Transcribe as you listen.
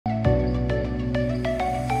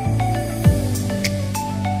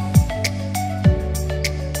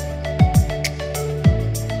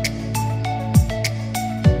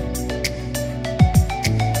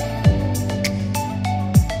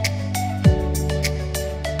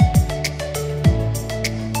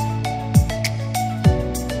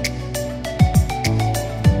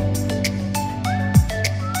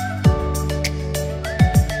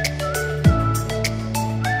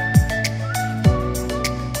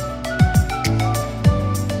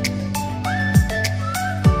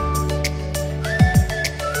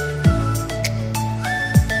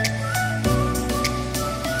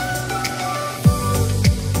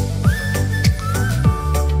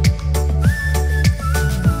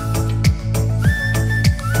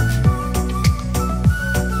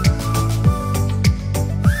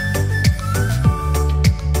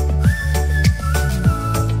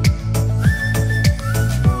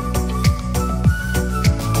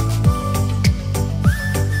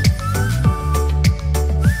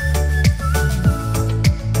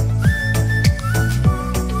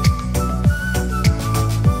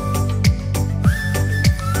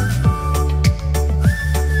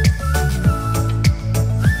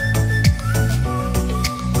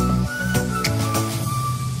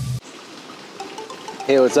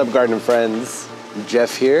Hey, what's up, garden friends?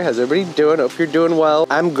 Jeff here. How's everybody doing? Hope you're doing well.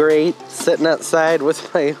 I'm great. Sitting outside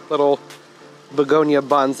with my little Begonia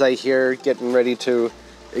bonsai here, getting ready to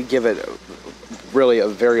give it really a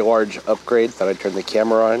very large upgrade. Thought I'd turn the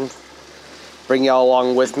camera on, bring y'all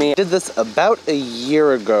along with me. I did this about a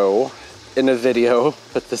year ago in a video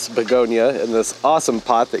with this Begonia in this awesome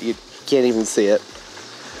pot that you can't even see it.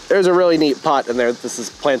 There's a really neat pot in there. This is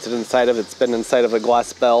planted inside of. It's been inside of a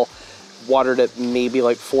glass bell. Watered it maybe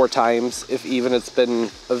like 4 times, if even. It's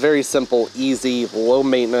been a very simple, easy, low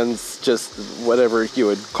maintenance, just whatever you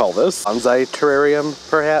would call this. Bonsai terrarium,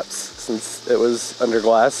 perhaps, since it was under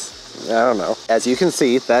glass. I don't know. As you can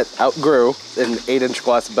see, that outgrew an 8-inch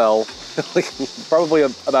glass bell probably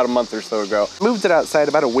about a month or so ago. Moved it outside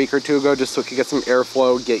about a week or 2 ago just so it could get some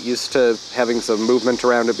airflow, get used to having some movement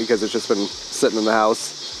around it because it's just been sitting in the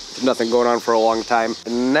house. Nothing going on for a long time.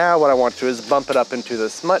 And now what I want to do is bump it up into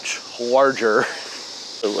this much larger,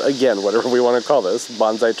 again, whatever we want to call this,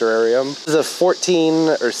 bonsai terrarium. This is a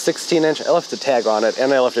 14 or 16 inch. I left a tag on it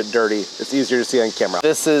and I left it dirty. It's easier to see on camera.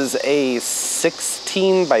 This is a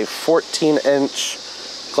 16 by 14 inch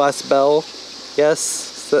glass bell. Yes,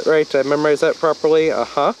 is that right? Did I memorize that properly?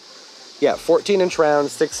 Yeah, 14 inch round,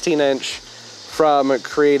 16 inch from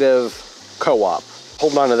Creative Co-op.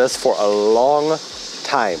 Holding on to this for a long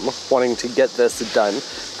time, wanting to get this done.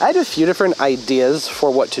 I had a few different ideas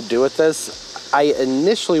for what to do with this. I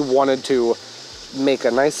initially wanted to make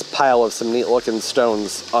a nice pile of some neat looking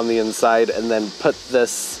stones on the inside and then put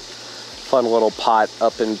this fun little pot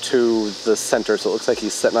up into the center so it looks like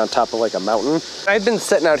he's sitting on top of like a mountain. I've been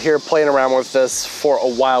sitting out here playing around with this for a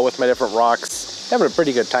while with my different rocks. Having a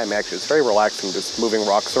pretty good time actually. It's very relaxing just moving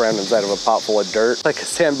rocks around inside of a pot full of dirt. Like a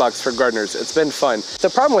sandbox for gardeners. It's been fun. The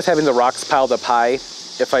problem with having the rocks piled up high,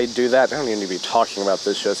 if I do that, I don't even need to be talking about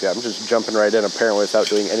this just yet. I'm just jumping right in apparently without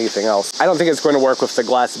doing anything else. I don't think it's going to work with the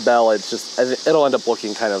glass bell. It's just, it'll end up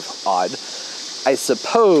looking kind of odd. I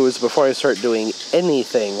suppose before I start doing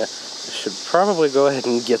anything, I should probably go ahead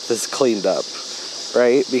and get this cleaned up,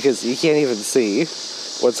 right? Because you can't even see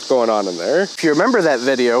what's going on in there. If you remember that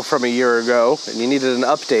video from a year ago and you needed an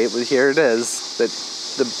update, well, here it is, that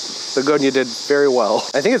the Begonia did very well.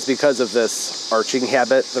 I think it's because of this arching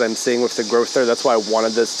habit that I'm seeing with the growth there. That's why I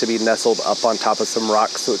wanted this to be nestled up on top of some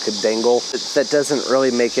rocks so it could dangle. That doesn't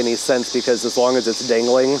really make any sense because as long as it's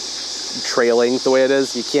dangling, trailing the way it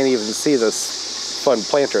is, you can't even see this fun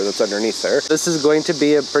planter that's underneath there. This is going to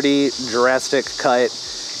be a pretty drastic cut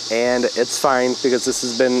and it's fine because this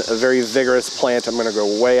has been a very vigorous plant. I'm gonna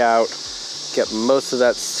go way out, get most of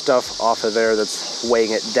that stuff off of there that's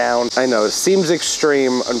weighing it down. I know, it seems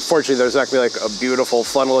extreme. Unfortunately, there's not gonna be like a beautiful,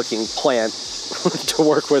 fun-looking plant to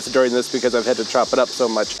work with during this because I've had to chop it up so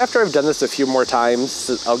much. After I've done this a few more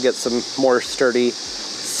times, I'll get some more sturdy,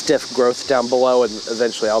 stiff growth down below, and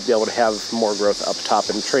eventually I'll be able to have more growth up top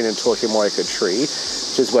and train into looking more like a tree,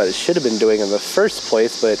 which is what it should have been doing in the first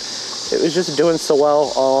place, but it was just doing so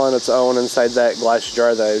well all on its own inside that glass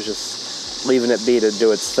jar that I was just leaving it be to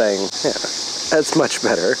do its thing. Yeah, that's much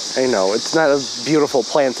better. I know, it's not a beautiful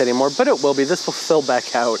plant anymore, but it will be. This will fill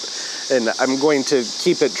back out, and I'm going to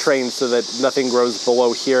keep it trained so that nothing grows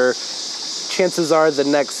below here. Chances are the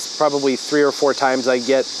next probably 3 or 4 times I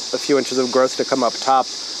get a few inches of growth to come up top,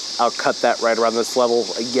 I'll cut that right around this level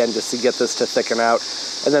again just to get this to thicken out,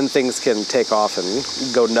 and then things can take off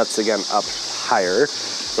and go nuts again up higher.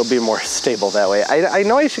 It'll be more stable that way. I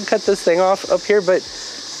know I should cut this thing off up here, but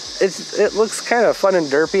it looks kind of fun and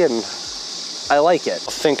derpy, and I like it.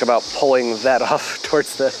 I'll think about pulling that off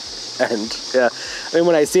towards the end. Yeah, I mean,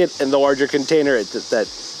 when I see it in the larger container,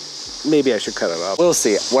 that maybe I should cut it off. We'll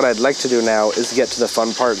see. What I'd like to do now is get to the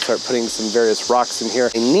fun part and start putting some various rocks in here.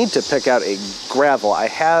 I need to pick out a gravel. I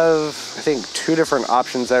have, I think, 2 different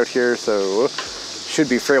options out here, so should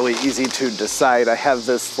be fairly easy to decide. I have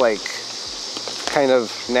this like kind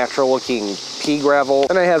of natural looking pea gravel,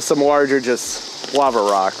 and I have some larger just lava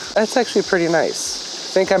rock. That's actually pretty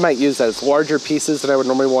nice. I think I might use that. It's larger pieces than I would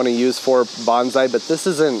normally want to use for bonsai, but this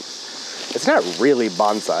isn't, it's not really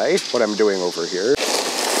bonsai, what I'm doing over here.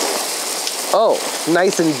 Oh,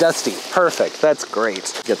 nice and dusty. Perfect. That's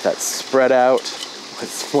great. Get that spread out.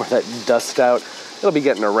 Let's more of that dust out. It'll be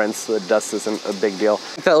getting a rinse, so the dust isn't a big deal.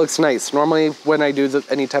 That looks nice. Normally, when I do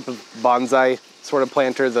any type of bonsai sort of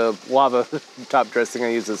planter, the lava top dressing I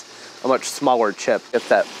use is a much smaller chip. Get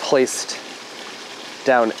that placed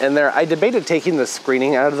down in there. I debated taking the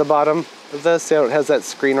screening out of the bottom of this. See how it has that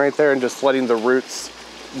screen right there, and just letting the roots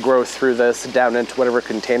grow through this down into whatever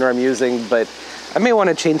container I'm using, but I may want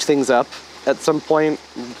to change things up at some point,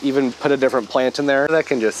 even put a different plant in there. That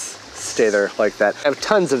can just stay there like that. I have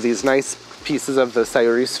tons of these nice pieces of the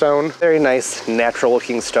Sayuri stone. Very nice, natural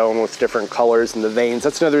looking stone with different colors and the veins.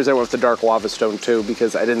 That's another reason I went with the dark lava stone too,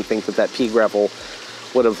 because I didn't think that that pea gravel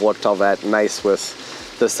would have looked all that nice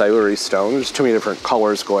with the Sayuri stone. There's too many different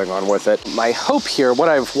colors going on with it. My hope here, what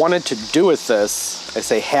I've wanted to do with this, I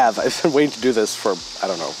say I've been waiting to do this for, I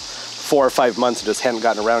don't know, 4 or 5 months and just hadn't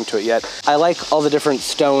gotten around to it yet. I like all the different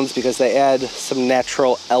stones because they add some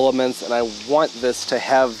natural elements, and I want this to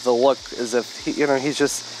have the look as if, he's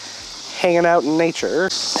just hanging out in nature.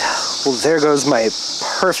 Well, there goes my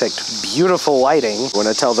perfect, beautiful lighting. Want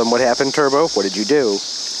to tell them what happened, Turbo? What did you do?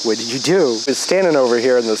 What did you do? I was standing over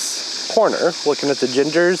here in this corner looking at the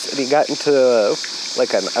gingers, and he got into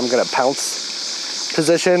like an I'm gonna pounce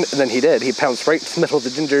position, and then he did. He pounced right in the middle of the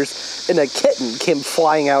gingers, and a kitten came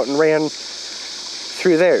flying out and ran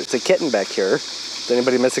through there. It's a kitten back here. Is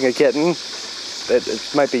anybody missing a kitten?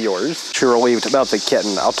 It might be yours. You're relieved about the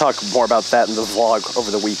kitten. I'll talk more about that in the vlog over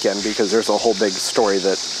the weekend because there's a whole big story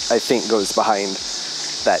that I think goes behind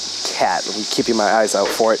that cat. I'm keeping my eyes out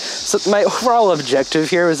for it. So my overall objective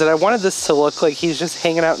here is that I wanted this to look like he's just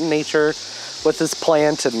hanging out in nature with this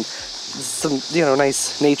plant and some,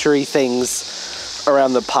 nice naturey things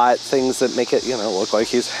around the pot, things that make it, look like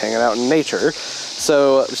he's hanging out in nature.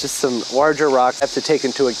 So just some larger rocks. I have to take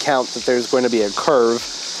into account that there's going to be a curve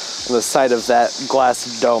on the side of that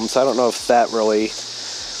glass dome, so I don't know if that really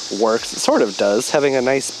works. It sort of does. Having a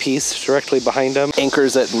nice piece directly behind him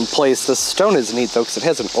anchors it in place. The stone is neat though because it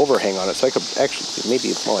has an overhang on it, so I could actually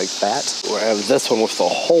maybe more like that. Or I have this one with the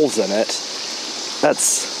holes in it.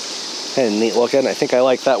 That's kind of neat looking. I think I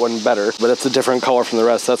like that one better, but it's a different color from the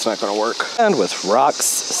rest. That's not going to work. And with rocks,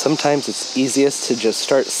 sometimes it's easiest to just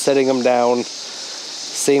start setting them down,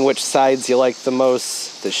 seeing which sides you like the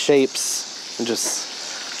most, the shapes, and just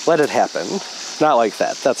let it happen. Not like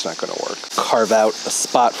that. That's not going to work. Carve out a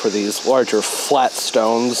spot for these larger flat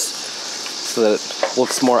stones so that it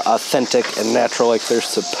looks more authentic and natural, like they're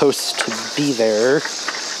supposed to be there,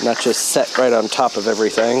 not just set right on top of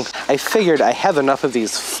everything. I figured I have enough of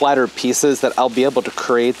these flatter pieces that I'll be able to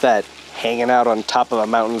create that hanging out on top of a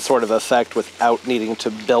mountain sort of effect without needing to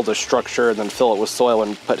build a structure and then fill it with soil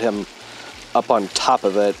and put him up on top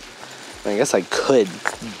of it. I guess I could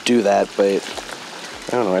do that, but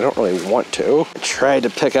I don't know, I don't really want to. I tried to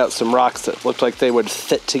pick out some rocks that looked like they would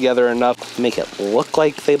fit together enough to make it look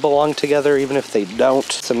like they belong together, even if they don't.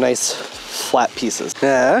 Some nice flat pieces.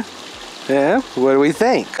 Yeah, what do we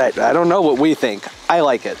think? I don't know what we think. I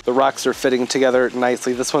like it. The rocks are fitting together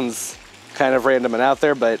nicely. This one's kind of random and out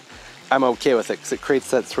there, but I'm okay with it because it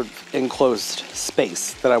creates that sort of enclosed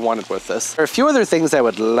space that I wanted with this. There are a few other things I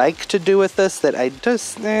would like to do with this that I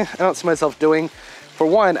just, I don't see myself doing. For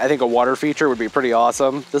one, I think a water feature would be pretty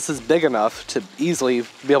awesome. This is big enough to easily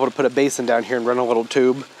be able to put a basin down here and run a little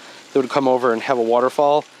tube that would come over and have a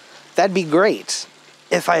waterfall. That'd be great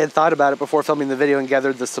if I had thought about it before filming the video and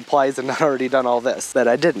gathered the supplies and not already done all this. But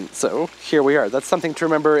I didn't, so here we are. That's something to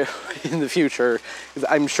remember in the future.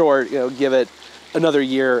 I'm sure, give it another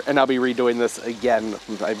year and I'll be redoing this again.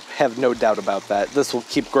 I have no doubt about that. This will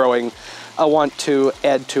keep growing. I want to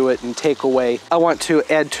add to it and take away. I want to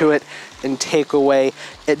add to it and take away.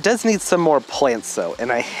 It does need some more plants though,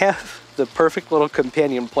 and I have the perfect little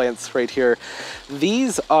companion plants right here.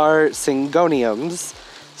 These are Syngoniums,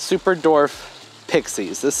 super dwarf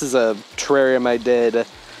pixies. This is a terrarium I did,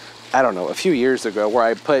 I don't know, a few years ago, where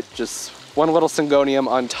I put just one little Syngonium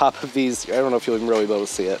on top of these. I don't know if you'll even really be able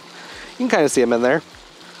to see it. You can kind of see them in there.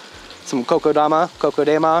 Some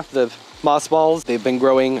Kokodama, the moss balls. They've been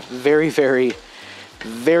growing very, very,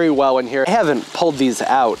 very well in here. I haven't pulled these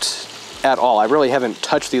out at all. I really haven't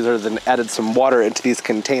touched these other than added some water into these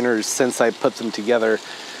containers since I put them together.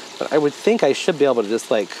 But I would think I should be able to just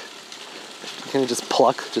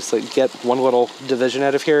pluck, get one little division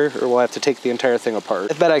out of here, or we'll have to take the entire thing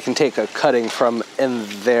apart. I bet I can take a cutting from in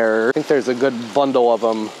there. I think there's a good bundle of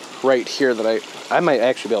them right here that I might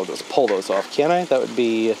actually be able to just pull those off. Can I? That would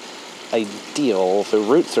be ideal. The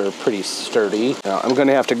roots are pretty sturdy. Now, I'm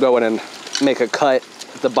gonna have to go in and make a cut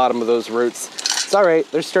at the bottom of those roots. It's all right,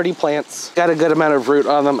 they're sturdy plants. Got a good amount of root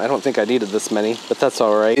on them. I don't think I needed this many, but that's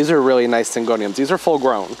all right. These are really nice Syngoniums. These are full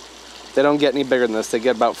grown. They don't get any bigger than this. They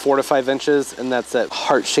get about 4 to 5 inches, and that's it.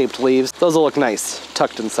 Heart-shaped leaves. Those will look nice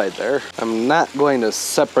tucked inside there. I'm not going to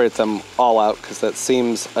separate them all out because that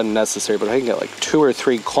seems unnecessary, but I can get like 2 or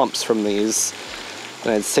 3 clumps from these,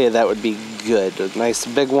 and I'd say that would be good. A nice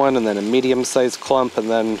big one, and then a medium-sized clump, and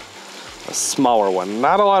then a smaller one.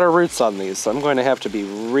 Not a lot of roots on these, so I'm going to have to be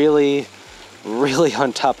really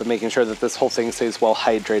on top of making sure that this whole thing stays well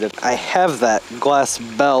hydrated. I have that glass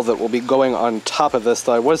bell that will be going on top of this,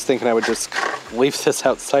 though I was thinking I would just leave this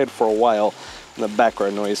outside for a while. the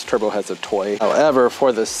background noise, Turbo has a toy. However,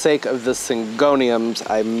 for the sake of the Syngoniums,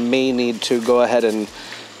 I may need to go ahead and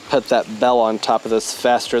put that bell on top of this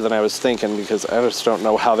faster than I was thinking, because I just don't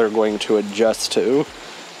know how they're going to adjust to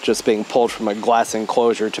just being pulled from a glass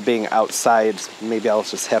enclosure to being outside. Maybe I'll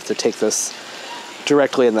just have to take this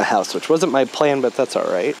directly in the house, which wasn't my plan, but that's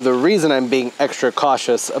all right. The reason I'm being extra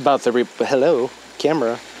cautious about the hello,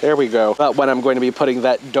 camera, there we go, about when I'm going to be putting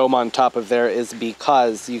that dome on top of there is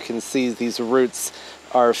because you can see these roots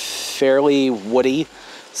are fairly woody.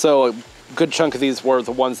 So a good chunk of these were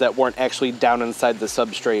the ones that weren't actually down inside the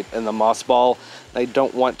substrate in the moss ball. I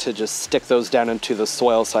don't want to just stick those down into the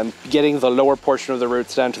soil, so I'm getting the lower portion of the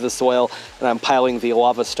roots down to the soil, and I'm piling the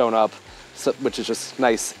lava stone up, which is just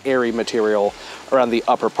nice airy material around the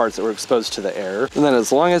upper parts that were exposed to the air. And then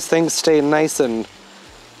as long as things stay nice and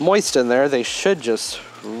moist in there, they should just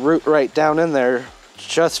root right down in there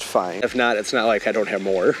just fine. If not, it's not like I don't have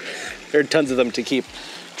more. There are tons of them to keep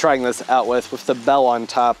trying this out with. With the bell on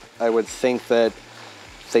top, I would think that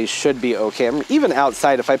they should be okay. I mean, even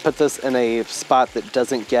outside, if I put this in a spot that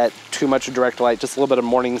doesn't get too much direct light, just a little bit of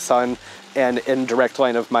morning sun, and in direct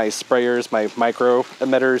line of my sprayers, my micro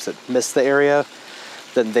emitters that miss the area,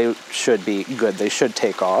 then they should be good. They should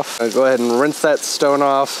take off. I'll go ahead and rinse that stone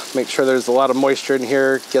off, make sure there's a lot of moisture in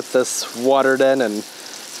here, get this watered in, and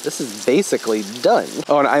this is basically done.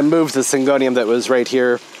 Oh, and I moved the Syngonium that was right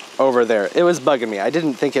here over there. It was bugging me. I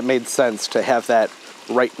didn't think it made sense to have that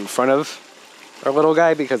right in front of our little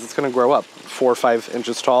guy because it's gonna grow up 4 or 5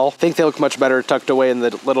 inches tall. I think they look much better tucked away in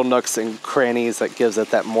the little nooks and crannies. That gives it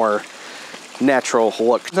that more natural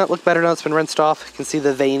look. Does that look better now it's been rinsed off? You can see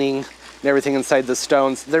the veining and everything inside the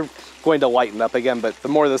stones. They're going to lighten up again, but the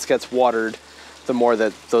more this gets watered, the more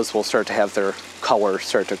that those will start to have their color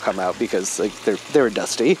start to come out, because like they're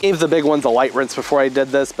dusty. Gave the big ones a light rinse before I did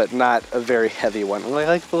this, but not a very heavy one. I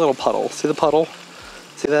like the little puddle. See the puddle?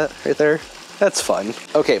 See that right there? That's fun.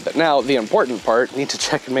 Okay, but now the important part, need to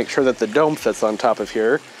check and make sure that the dome fits on top of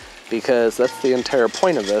here, because that's the entire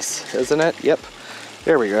point of this, isn't it? Yep,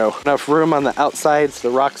 there we go. Enough room on the outside so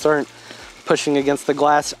the rocks aren't pushing against the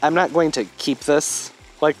glass. I'm not going to keep this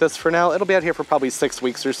like this for now. It'll be out here for probably 6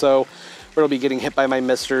 weeks or so, where it'll be getting hit by my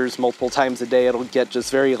misters multiple times a day. It'll get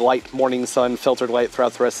just very light morning sun, filtered light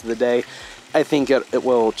throughout the rest of the day. I think it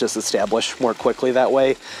will just establish more quickly that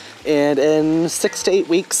way. And in 6 to 8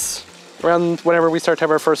 weeks, around whenever we start to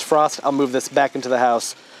have our first frost, I'll move this back into the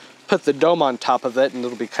house, put the dome on top of it, and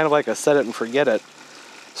it'll be kind of like a set it and forget it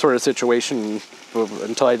sort of situation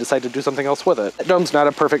until I decide to do something else with it. That dome's not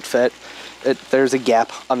a perfect fit. There's a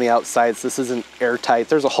gap on the outsides. This isn't airtight.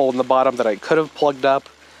 There's a hole in the bottom that I could have plugged up.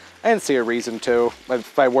 I didn't see a reason to.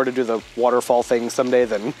 If I were to do the waterfall thing someday,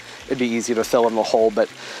 then it'd be easy to fill in the hole. But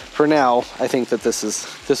for now, I think that this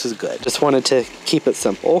is good. Just wanted to keep it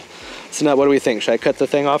simple. So now what do we think? Should I cut the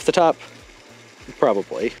thing off the top?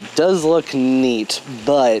 Probably. Does look neat,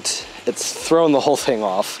 but it's throwing the whole thing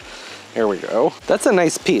off. There we go. That's a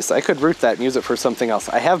nice piece. I could root that and use it for something else.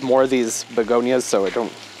 I have more of these begonias, so I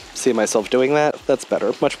don't see myself doing that. That's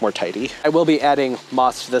better, much more tidy. I will be adding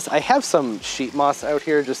moss to this. I have some sheet moss out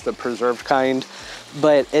here, just the preserved kind,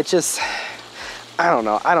 but it just, I don't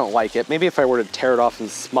know, I don't like it. Maybe if I were to tear it off in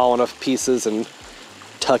small enough pieces and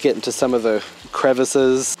tuck it into some of the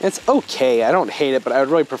crevices. It's okay, I don't hate it, but I would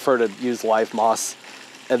really prefer to use live moss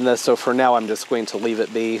in this. So for now, I'm just going to leave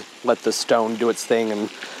it be, let the stone do its thing,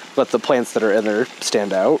 and let the plants that are in there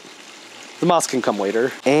stand out. The moss can come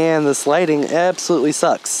later. And this lighting absolutely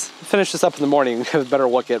sucks. Finish this up in the morning, have a better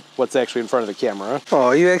look at what's actually in front of the camera. Oh,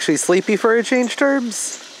 are you actually sleepy for a change,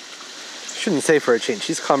 Turbs? Shouldn't say for a change.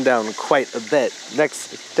 She's calmed down quite a bit.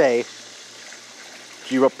 Next day,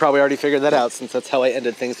 you probably already figured that out since that's how I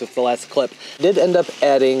ended things with the last clip. Did end up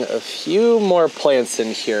adding a few more plants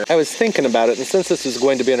in here. I was thinking about it, and since this is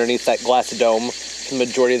going to be underneath that glass dome for the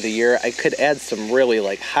majority of the year, I could add some really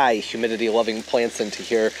like high humidity loving plants into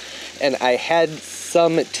here. And I had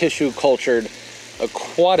some tissue cultured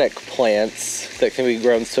aquatic plants that can be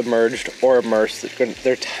grown submerged or immersed.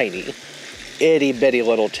 They're tiny, itty bitty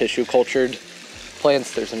little tissue cultured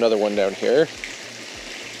plants. There's another one down here.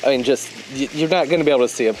 I mean, just, you're not going to be able to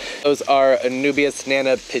see them. Those are Anubias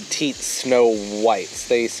Nana Petite Snow Whites.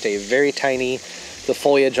 They stay very tiny. The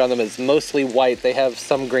foliage on them is mostly white. They have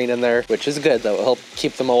some green in there, which is good. That will help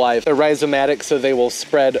keep them alive. They're rhizomatic, so they will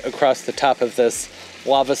spread across the top of this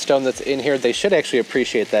lava stone that's in here. They should actually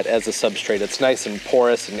appreciate that as a substrate. It's nice and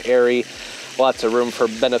porous and airy. Lots of room for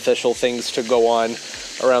beneficial things to go on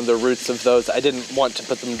around the roots of those. I didn't want to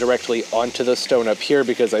put them directly onto the stone up here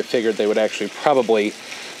because I figured they would actually probably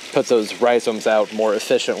put those rhizomes out more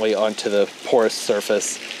efficiently onto the porous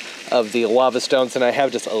surface of the lava stones, and I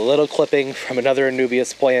have just a little clipping from another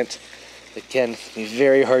Anubias plant. Again,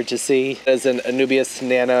 very hard to see. As an Anubias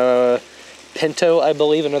nano pinto, I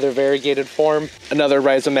believe, another variegated form. Another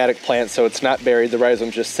rhizomatic plant, so it's not buried. The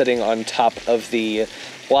rhizome just sitting on top of the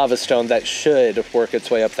lava stone that should work its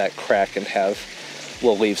way up that crack and have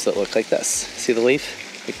little leaves that look like this. See the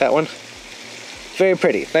leaf? Like that one? Very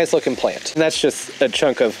pretty, nice looking plant. And that's just a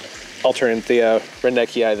chunk of Alternanthia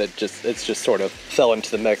Rennekii that just sort of fell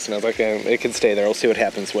into the mix, and I was like, it can stay there, we'll see what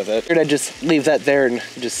happens with it. And I just leave that there and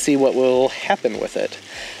just see what will happen with it.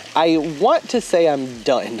 I want to say I'm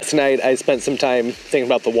done. Tonight I spent some time thinking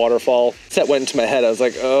about the waterfall. That went into my head. I was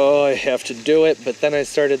like, oh, I have to do it. But then I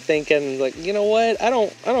started thinking, like, you know what? I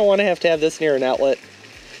don't want to have this near an outlet.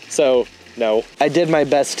 So no. I did my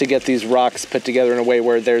best to get these rocks put together in a way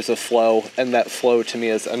where there's a flow, and that flow to me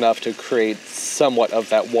is enough to create somewhat of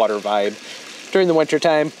that water vibe. During the winter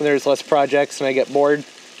time, when there's less projects and I get bored,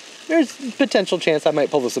 there's a potential chance I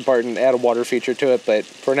might pull this apart and add a water feature to it. But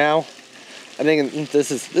for now, I'm thinking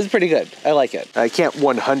this is pretty good. I like it. I can't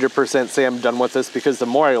 100% say I'm done with this, because the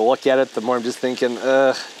more I look at it, the more I'm just thinking,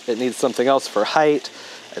 it needs something else for height.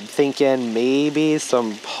 I'm thinking maybe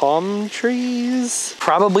some palm trees.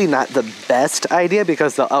 Probably not the best idea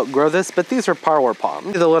because they'll outgrow this, but these are Parlor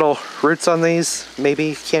Palms. The little roots on these,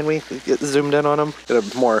 maybe, can we get zoomed in on them? Get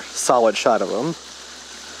a more solid shot of them.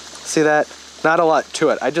 See that? Not a lot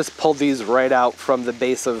to it. I just pulled these right out from the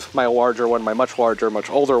base of my larger one, my much larger, much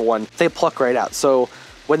older one. They pluck right out. So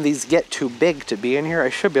when these get too big to be in here, I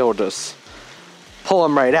should be able to just pull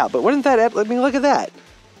them right out. But wouldn't that, I mean, look at that.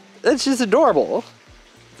 That's just adorable.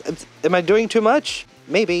 Am I doing too much?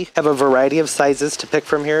 Maybe. Have a variety of sizes to pick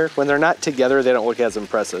from here. When they're not together, they don't look as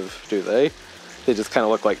impressive, do they? They just kind of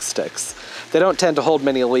look like sticks. They don't tend to hold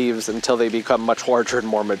many leaves until they become much larger and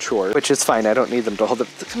more mature, which is fine. I don't need them to hold them.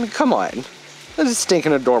 I mean, come on. That's just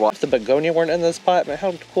stinking adorable. If the Begonia weren't in this pot, man,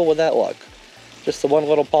 how cool would that look? Just the one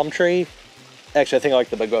little palm tree. Actually, I think I like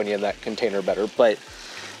the Begonia in that container better, but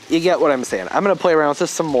you get what I'm saying. I'm going to play around with this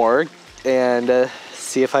some more and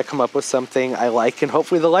see if I come up with something I like, and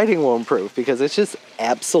hopefully the lighting will improve, because it's just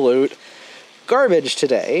absolute garbage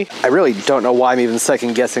today. I really don't know why I'm even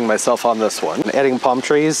second guessing myself on this one. Adding palm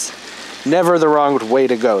trees, never the wrong way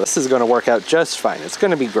to go. This is going to work out just fine. It's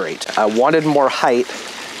going to be great. I wanted more height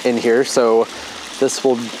in here, so this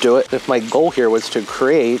will do it. If my goal here was to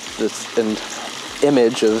create this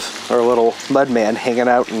image of our little mud man hanging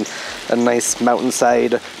out in a nice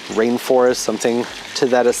mountainside rainforest, something to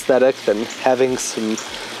that aesthetic, then having some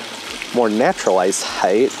more naturalized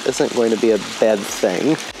height isn't going to be a bad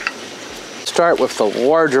thing. Start with the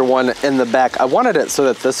larger one in the back. I wanted it so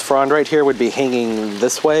that this frond right here would be hanging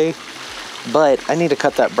this way, but I need to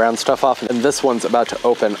cut that brown stuff off, and this one's about to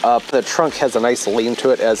open up. The trunk has a nice lean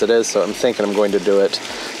to it as it is, so I'm thinking I'm going to do it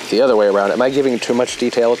the other way around. Am I giving too much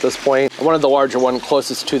detail at this point? I wanted the larger one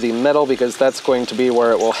closest to the middle because that's going to be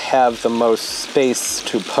where it will have the most space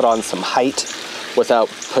to put on some height without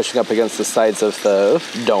pushing up against the sides of the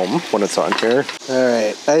dome when it's on here. All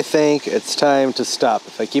right, I think it's time to stop.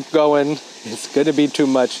 If I keep going, it's going to be too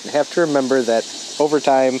much. I have to remember that over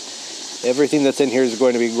time, everything that's in here is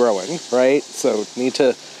going to be growing, right? So need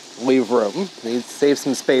to leave room. Need to save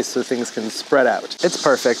some space so things can spread out. It's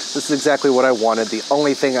perfect. This is exactly what I wanted. The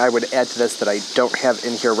only thing I would add to this that I don't have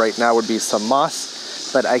in here right now would be some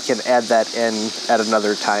moss, but I can add that in at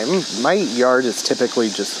another time. My yard is typically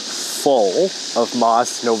just full of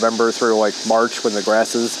moss November through like March when the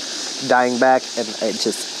grass is dying back, and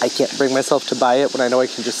I can't bring myself to buy it when I know I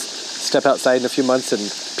can just step outside in a few months and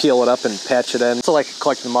peel it up and patch it in. So I like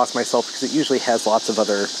collecting moss myself because it usually has lots of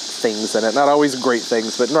other things in it. Not always great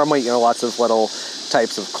things, but normally, you know, lots of little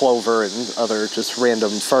types of clover and other just random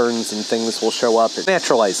ferns and things will show up. It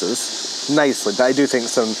naturalizes nicely, but I do think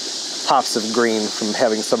some pops of green from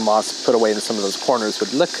having some moss put away in some of those corners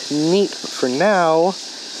would look neat. But for now,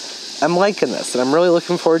 I'm liking this, and I'm really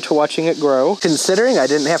looking forward to watching it grow. Considering I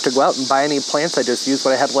didn't have to go out and buy any plants, I just used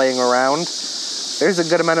what I had laying around. There's a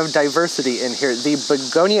good amount of diversity in here. The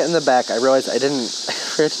Begonia in the back, I realized I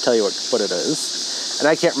forgot to tell you what it is. And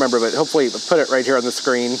I can't remember, but hopefully I'll put it right here on the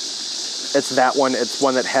screen. It's that one. It's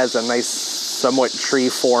one that has a nice, somewhat tree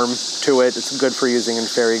form to it. It's good for using in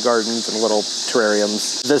fairy gardens and little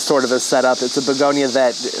terrariums. This sort of a setup. It's a Begonia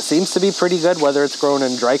that seems to be pretty good, whether it's grown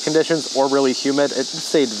in dry conditions or really humid. It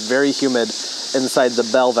stayed very humid inside the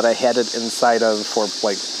bell that I had it inside of for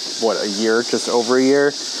like, what, a year, just over a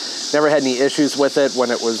year. Never had any issues with it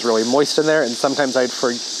when it was really moist in there, and sometimes I'd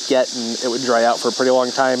forget and it would dry out for a pretty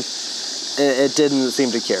long time. it didn't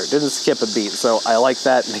seem to care. It didn't skip a beat. So I like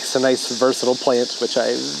that. It makes a nice versatile plant, which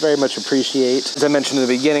I very much appreciate. As I mentioned in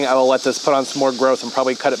the beginning, I will let this put on some more growth and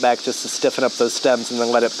probably cut it back just to stiffen up those stems, and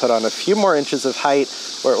then let it put on a few more inches of height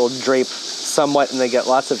where it will drape somewhat, and they get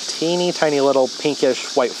lots of teeny tiny little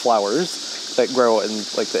pinkish white flowers that grow in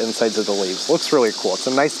like the insides of the leaves. Looks really cool. It's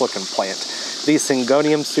a nice looking plant. These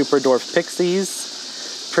Syngonium super dwarf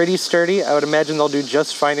pixies, pretty sturdy. I would imagine they'll do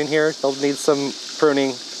just fine in here. They'll need some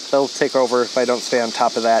pruning. They'll take over if I don't stay on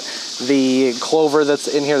top of that. The clover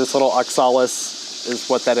that's in here, this little oxalis is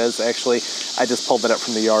what that is actually. I just pulled it up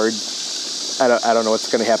from the yard. I don't know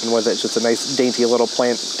what's going to happen with it. It's just a nice dainty little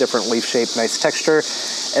plant, different leaf shape, nice texture.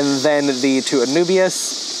 And then the two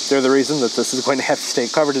Anubias, they're the reason that this is going to have to stay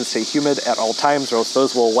covered and stay humid at all times, or else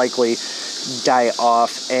those will likely die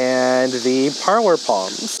off. And the Parlor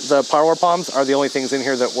Palms. The Parlor Palms are the only things in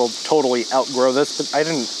here that will totally outgrow this, but I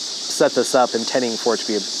didn't set this up intending for it to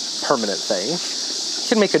be a permanent thing. You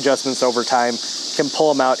can make adjustments over time, can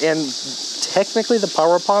pull them out, and technically the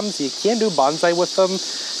Parlor Palms, you can do bonsai with them.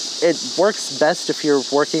 It works best if you're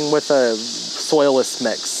working with a soilless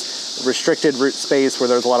mix. Restricted root space where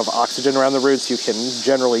there's a lot of oxygen around the roots, you can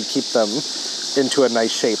generally keep them into a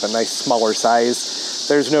nice shape, a nice smaller size.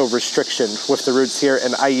 There's no restriction with the roots here,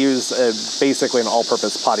 and I use basically an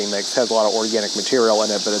all-purpose potting mix. It has a lot of organic material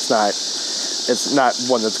in it, but it's not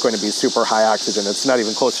one that's going to be super high oxygen. It's not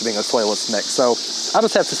even close to being a soilless mix. So I'll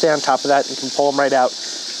just have to stay on top of that and can pull them right out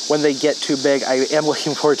when they get too big. I am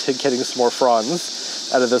looking forward to getting some more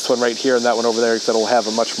fronds out of this one right here and that one over there, because it'll have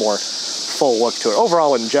a much more full look to it.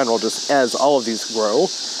 Overall, in general, just as all of these grow,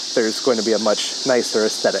 there's going to be a much nicer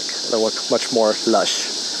aesthetic. They'll look much more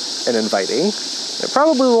lush and inviting. It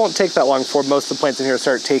probably won't take that long for most of the plants in here to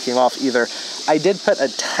start taking off either. I did put a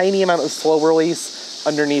tiny amount of slow release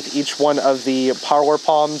underneath each one of the Parlor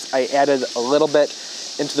Palms. I added a little bit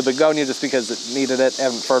into the Begonia just because it needed it. I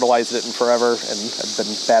haven't fertilized it in forever, and I've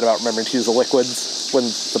been bad about remembering to use the liquids when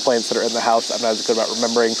the plants that are in the house, I'm not as good about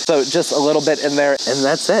remembering. So just a little bit in there, and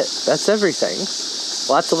that's it. That's everything.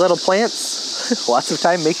 Lots of little plants, lots of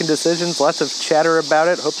time making decisions, lots of chatter about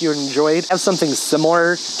it. Hope you enjoyed. I have something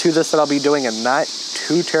similar to this that I'll be doing, and not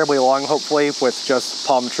too terribly long, hopefully, with just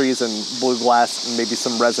palm trees and blue glass and maybe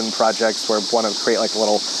some resin projects where I want to create like a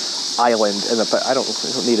little island in the, I don't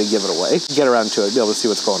need to give it away. Get around to it, be able to see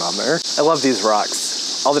what's going on there. I love these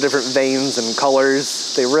rocks. All the different veins and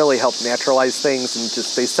colors, they really help naturalize things, and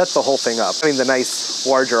just they set the whole thing up. I mean, the nice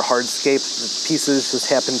larger hardscape, the pieces just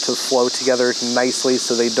happen to flow together nicely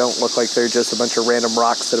so they don't look like they're just a bunch of random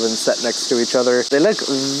rocks that have been set next to each other. They look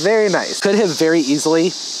very nice. Could have very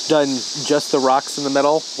easily done just the rocks in the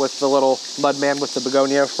middle with the little mud man with the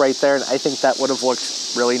Begonia right there, and I think that would have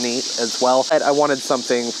looked really neat as well. I wanted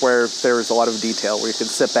something where there was a lot of detail, where you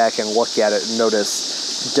could sit back and look at it and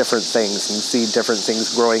notice different things and see different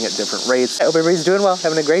things growing at different rates. I hope everybody's doing well,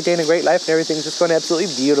 having a great day and a great life, and everything's just going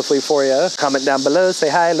absolutely beautifully for you. Comment down below, say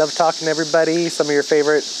hi, love talking to everybody, some of your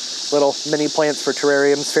favorite little mini plants for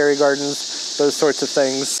terrariums, fairy gardens, those sorts of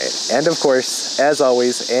things. And of course, as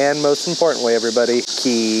always, and most importantly, everybody,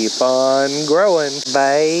 keep on growing.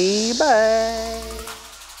 Bye bye.